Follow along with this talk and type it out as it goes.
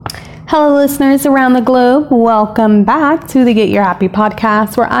Hello, listeners around the globe. Welcome back to the Get Your Happy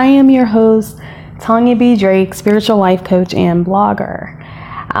podcast, where I am your host, Tanya B. Drake, spiritual life coach and blogger.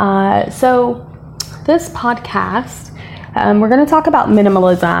 So this podcast, we're going to talk about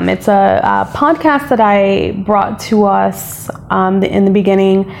minimalism. It's a podcast that I brought to us in the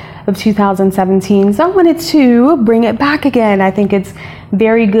beginning of 2017. So I wanted to bring it back again. I think it's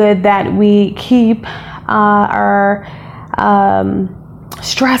very good that we keep our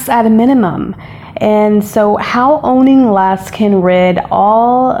stress at a minimum. And so how owning less can rid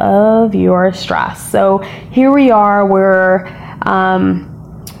all of your stress. So here we are, we're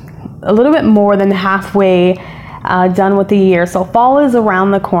a little bit more than halfway done with the year. So fall is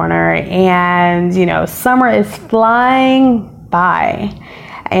around the corner and, summer is flying by.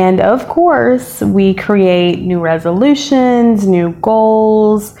 And of course, we create new resolutions, new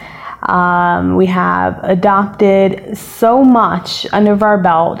goals. We have adopted so much under our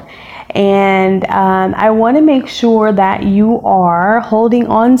belt, and I want to make sure that you are holding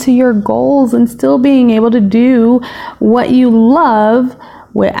on to your goals and still being able to do what you love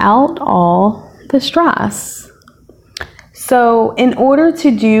without all the stress. So in order to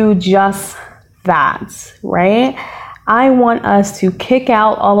do just that, right, I want us to kick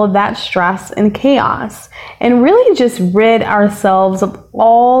out all of that stress and chaos and really just rid ourselves of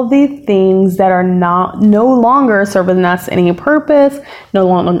all the things that are no longer serving us any purpose, no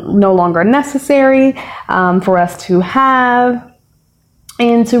longer necessary for us to have,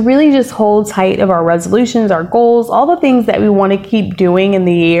 and to really just hold tight of our resolutions, our goals, all the things that we want to keep doing in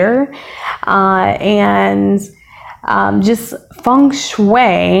the year, and just feng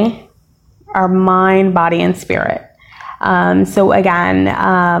shui our mind, body, and spirit. So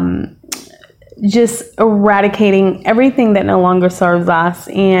again, just eradicating everything that no longer serves us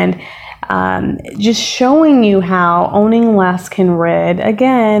and just showing you how owning less can rid,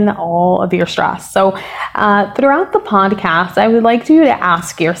 again, all of your stress. So throughout the podcast, I would like you to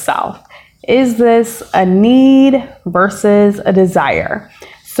ask yourself, is this a need versus a desire?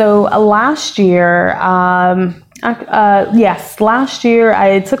 So last year, last year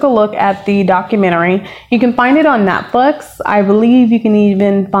I took a look at the documentary. You can find it on Netflix. I believe you can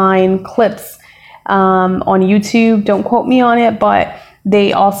even find clips on YouTube. Don't quote me on it, but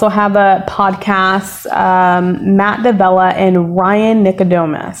they also have a podcast, Matt D'Avella and Ryan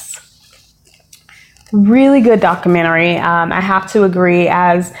Nicodemus. Really good documentary. I have to agree.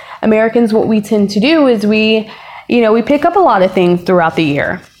 As Americans, what we tend to do is we pick up a lot of things throughout the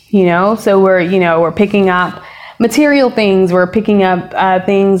year, so we're picking up material things, we're picking up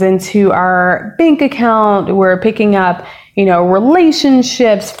things into our bank account, we're picking up,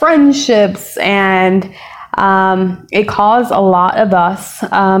 relationships, friendships, and it caused a lot of us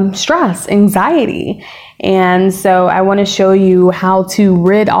stress, anxiety. And so I want to show you how to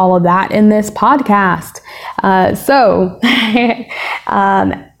rid all of that in this podcast. So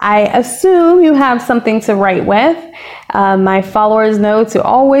I assume you have something to write with. My followers know to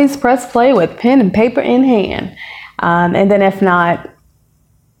always press play with pen and paper in hand. And then if not,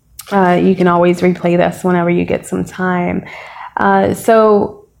 you can always replay this whenever you get some time.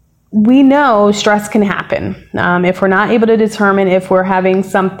 So we know stress can happen. If we're not able to determine if we're having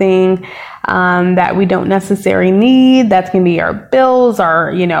something that we don't necessarily need, that can be our bills,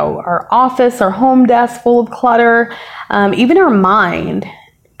 our office, our home desk full of clutter, even our mind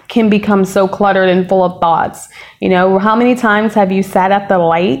can become so cluttered and full of thoughts. How many times have you sat at the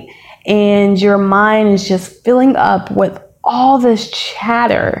light and your mind is just filling up with all this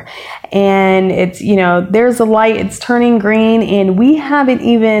chatter, and it's, there's a light, it's turning green, and we haven't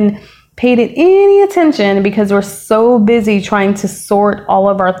even paid it any attention because we're so busy trying to sort all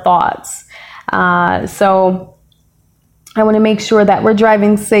of our thoughts. So I want to make sure that we're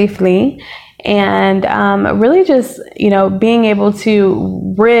driving safely and really just, being able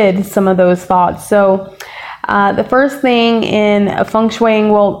to rid some of those thoughts. So the first thing in feng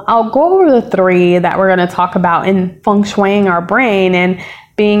shuiing, I'll go over the three that we're going to talk about in feng shuiing our brain and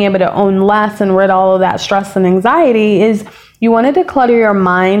being able to own less and rid all of that stress and anxiety. Is you want to declutter your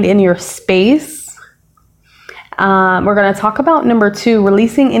mind and your space. We're going to talk about number 2,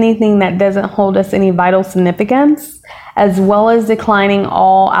 releasing anything that doesn't hold us any vital significance, as well as declining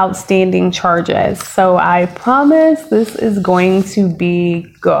all outstanding charges. So I promise this is going to be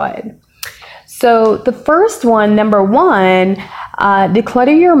good. So the first one, number 1,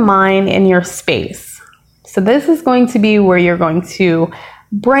 declutter your mind and your space. So this is going to be where you're going to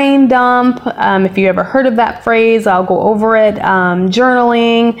brain dump. If you ever heard of that phrase, I'll go over it.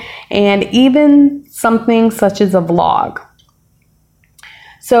 Journaling, and even something such as a vlog.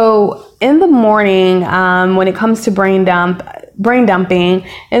 So in the morning, when it comes to brain dump, brain dumping.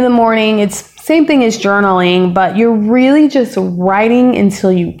 In the morning, it's same thing as journaling, but you're really just writing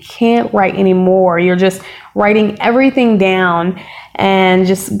until you can't write anymore. You're just writing everything down and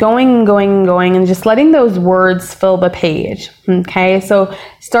just going and just letting those words fill the page. Okay, so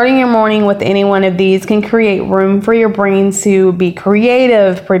starting your morning with any one of these can create room for your brain to be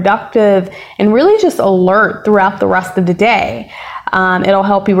creative, productive, and really just alert throughout the rest of the day. It'll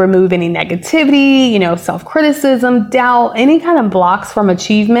help you remove any negativity, self-criticism, doubt, any kind of blocks from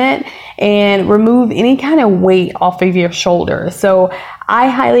achievement, and remove any kind of weight off of your shoulders. So I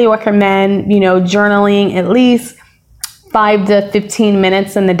highly recommend, journaling at least 5 to 15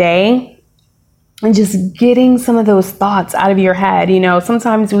 minutes in the day and just getting some of those thoughts out of your head.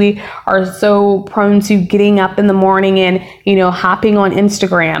 Sometimes we are so prone to getting up in the morning and, hopping on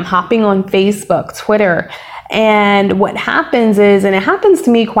Instagram, hopping on Facebook, Twitter. And what happens is, and it happens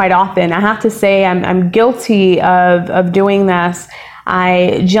to me quite often, I have to say I'm guilty of doing this.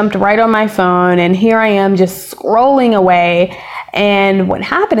 I jumped right on my phone and here I am just scrolling away. And what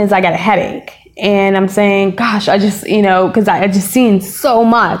happened is I got a headache. And I'm saying, gosh, I just, because I just seen so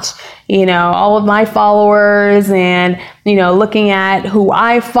much, all of my followers and, looking at who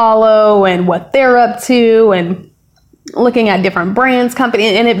I follow and what they're up to and looking at different brands,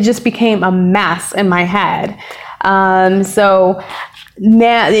 companies, and it just became a mess in my head. So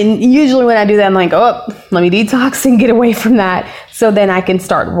now, and usually when I do that, I'm like, oh, let me detox and get away from that. So then I can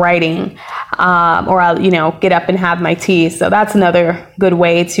start writing, or I'll, get up and have my tea. So that's another good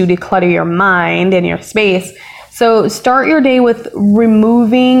way to declutter your mind and your space. So start your day with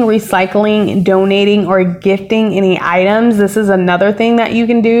removing, recycling, donating, or gifting any items. This is another thing that you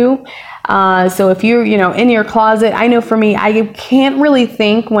can do. So if you're, in your closet, I know for me, I can't really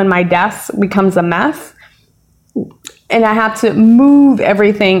think when my desk becomes a mess and I have to move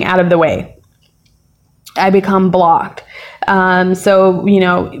everything out of the way. I become blocked. So,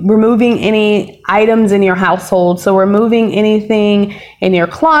 removing any items in your household. So removing anything in your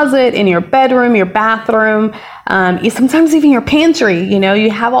closet, in your bedroom, your bathroom, sometimes even your pantry.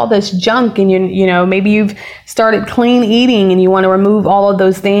 You have all this junk and maybe you've started clean eating and you want to remove all of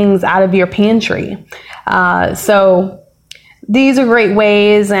those things out of your pantry. So these are great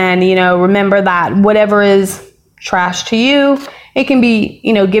ways. And, remember that whatever is trash to you, it can be,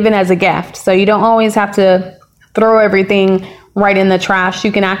 given as a gift. So you don't always have to throw everything right in the trash.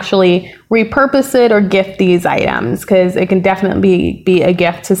 You can actually repurpose it or gift these items because it can definitely be a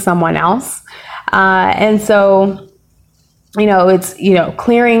gift to someone else. And so, it's,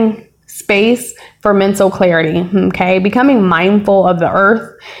 clearing space for mental clarity. Okay. Becoming mindful of the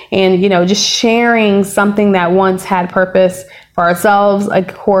earth and, just sharing something that once had purpose for ourselves, of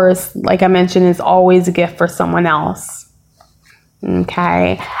course, like I mentioned, is always a gift for someone else.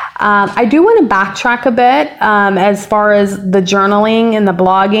 Okay. I do want to backtrack a bit as far as the journaling and the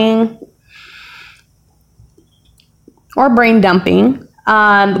blogging or brain dumping.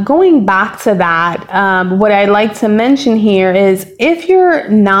 Going back to that, what I'd like to mention here is if you're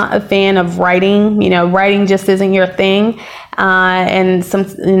not a fan of writing, writing just isn't your thing,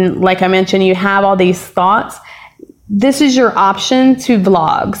 and like I mentioned, you have all these thoughts, this is your option to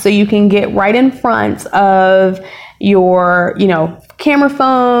vlog. So you can get right in front of your, camera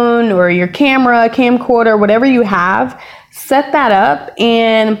phone or your camcorder, whatever you have, set that up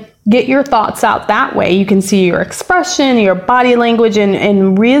and get your thoughts out that way. You can see your expression, your body language,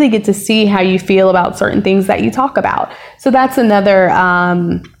 and really get to see how you feel about certain things that you talk about. So that's another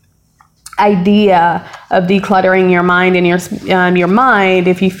idea of decluttering your mind and your mind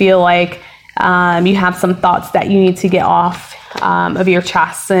if you feel like you have some thoughts that you need to get off of your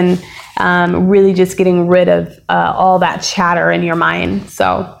chest and really just getting rid of all that chatter in your mind.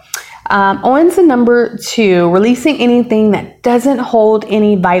 So on to number 2, releasing anything that doesn't hold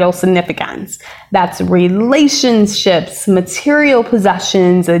any vital significance. That's relationships, material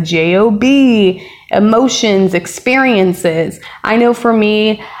possessions, a job, emotions, experiences. I know for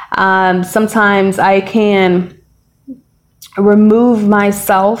me, sometimes I can remove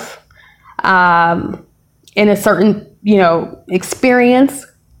myself in a certain, experience.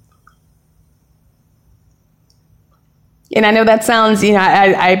 And I know that sounds,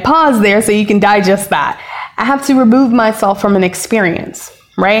 I pause there so you can digest that. I have to remove myself from an experience,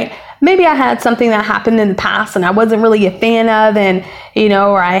 right? Maybe I had something that happened in the past and I wasn't really a fan of, and,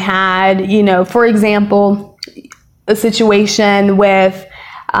 or I had, for example, a situation with,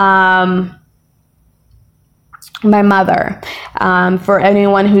 my mother. For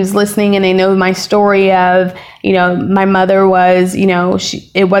anyone who's listening and they know my story of, my mother was,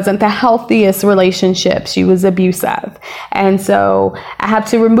 it wasn't the healthiest relationship. She was abusive. And so I had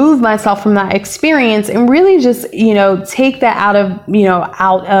to remove myself from that experience and really just, take that out of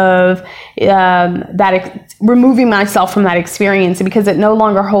removing myself from that experience, because it no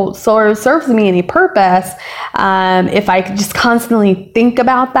longer serves me any purpose if I just constantly think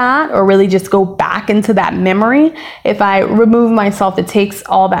about that or really just go back into that memory. If I remove myself, it takes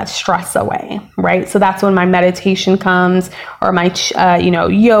all that stress away, right? So that's when my meditation comes, or my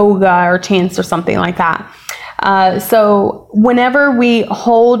yoga or chants or something like that. So whenever we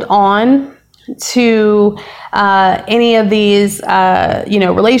hold on to any of these,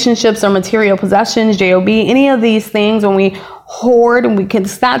 relationships or material possessions, JOB, any of these things, when we hoard, and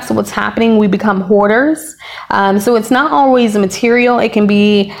that's what's happening, we become hoarders. So it's not always material. It can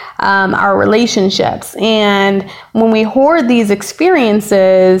be our relationships. And when we hoard these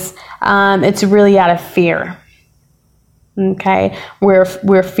experiences, it's really out of fear. Okay.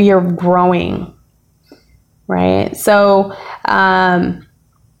 We're fear of growing. Right. So,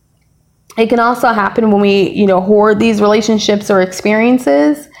 it can also happen when we, hoard these relationships or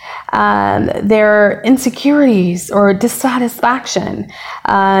experiences. Their insecurities or dissatisfaction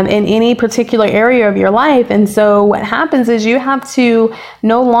in any particular area of your life. And so what happens is you have to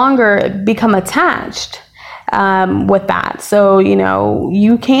no longer become attached with that. So,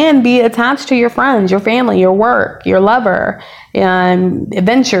 you can be attached to your friends, your family, your work, your lover,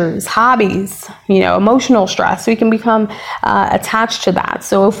 adventures, hobbies, emotional stress. We can become attached to that.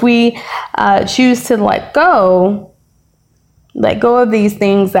 So if we choose to let go of these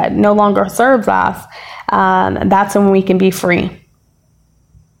things that no longer serves us, that's when we can be free,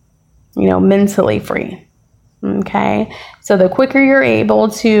 mentally free. Okay. So the quicker you're able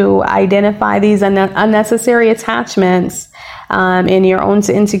to identify these unnecessary attachments and your own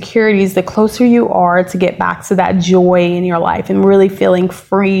insecurities, the closer you are to get back to that joy in your life and really feeling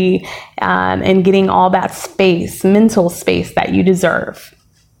free and getting all that space, mental space that you deserve.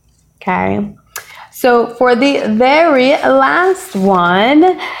 Okay. So for the very last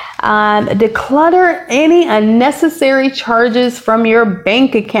one, declutter any unnecessary charges from your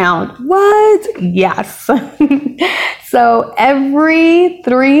bank account. What? Yes. So every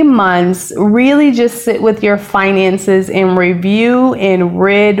 3 months, really just sit with your finances and review and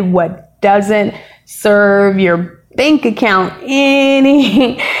rid what doesn't serve your bank account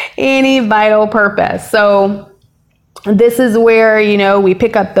any vital purpose. So this is where, we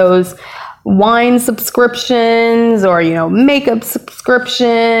pick up those wine subscriptions or, makeup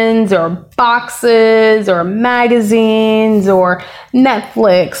subscriptions or boxes or magazines or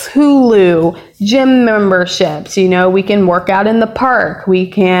Netflix, Hulu, gym memberships. We can work out in the park.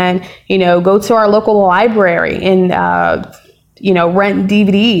 We can, go to our local library and, rent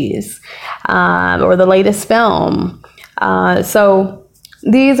DVDs or the latest film. So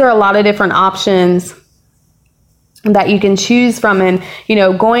these are a lot of different options that you can choose from, and,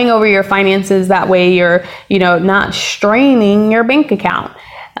 going over your finances. That way you're, not straining your bank account.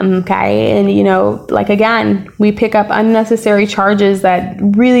 Okay. And, again, we pick up unnecessary charges that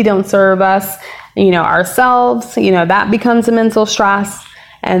really don't serve us, ourselves, that becomes a mental stress.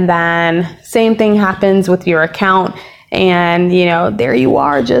 And then same thing happens with your account. And, there you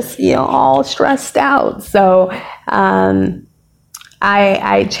are, just, all stressed out. So,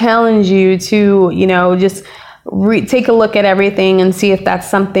 I challenge you to, just take a look at everything and see if that's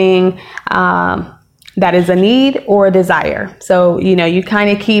something that is a need or a desire. So, you kind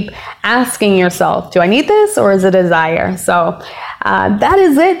of keep asking yourself, do I need this or is it a desire? So that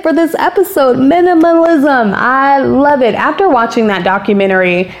is it for this episode. Minimalism. I love it. After watching that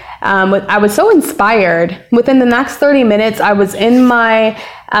documentary, I was so inspired. Within the next 30 minutes, I was in my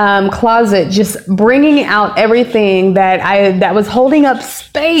closet, just bringing out everything that was holding up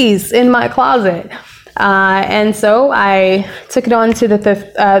space in my closet. And so I took it on to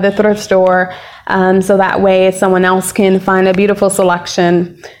the thrift store, so that way someone else can find a beautiful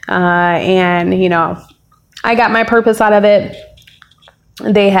selection. And, I got my purpose out of it.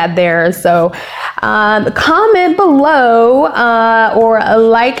 They had theirs. So comment below or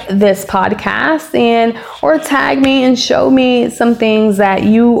like this podcast or tag me and show me some things that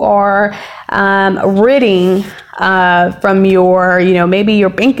you are ridding from your, maybe your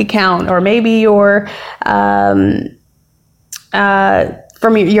bank account, or maybe your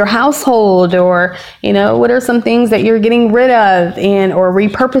from your household, or, what are some things that you're getting rid of or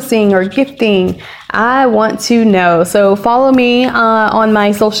repurposing or gifting. I want to know. So follow me on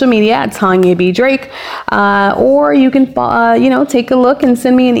my social media at Tanya B. Drake, or you can take a look and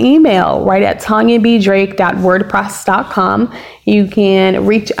send me an email right at tanyabdrake.wordpress.com. You can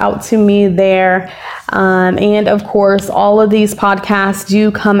reach out to me there. And of course, all of these podcasts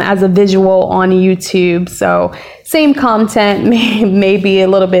do come as a visual on YouTube. So same content, maybe a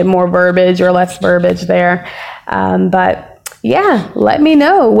little bit more verbiage or less verbiage there. But yeah, let me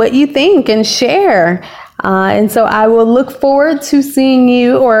know what you think and share. And so I will look forward to seeing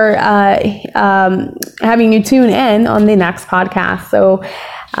you or having you tune in on the next podcast. So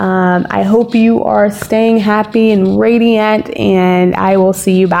I hope you are staying happy and radiant, and I will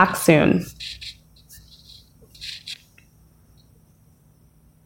see you back soon.